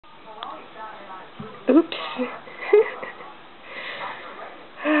Oops.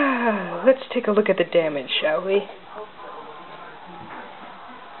 Let's take a look at the damage, shall we?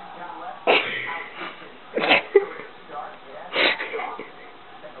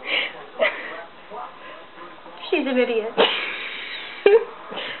 She's an idiot.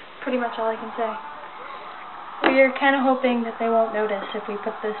 Pretty much all I can say. We're kind of hoping that they won't notice if we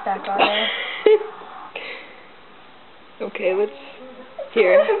put this back on there. Okay, let's...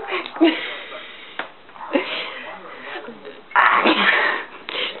 Here.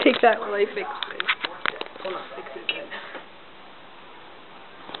 Take that while I fix it. Hold on, fix it then.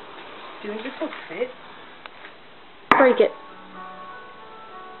 Do you think this will fit? Break it.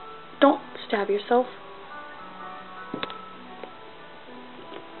 Don't stab yourself.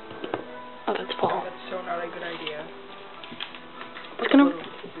 Oh, that's fall. That's so not a good idea. It's gonna...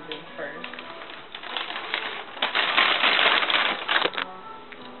 Pieces in first.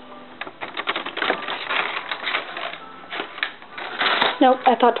 Nope,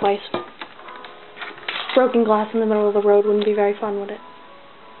 I thought twice. Broken glass in the middle of the road wouldn't be very fun, would it?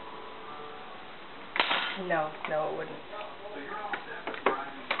 No, it wouldn't.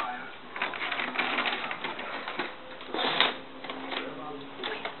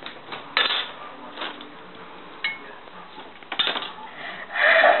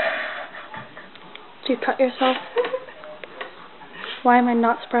 You cut yourself? Why am I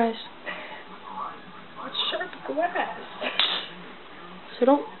not surprised? It's sharp glass. So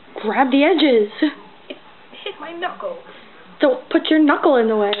don't grab the edges. It hit my knuckle. Don't put your knuckle in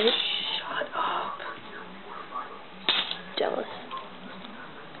the way. Shut up. Jealous.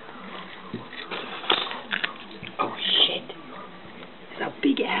 Oh shit. That's a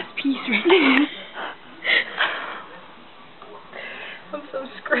big ass piece right there. I'm so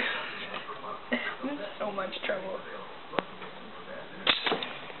screwed. I'm in so much trouble.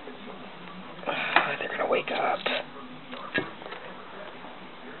 They're gonna wake up.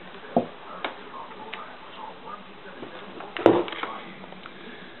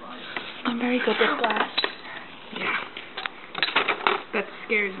 I'm very good with glass. Yeah. That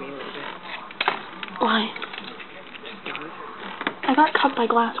scares me a little bit. Why? Just does. I got cut by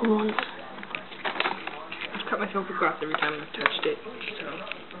glass once. I've cut myself with glass every time I've touched it, so.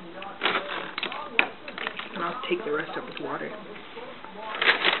 And I'll take the rest up with water.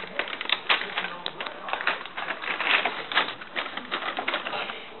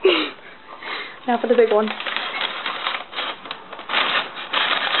 Now for the big one.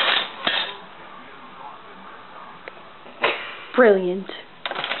 Brilliant.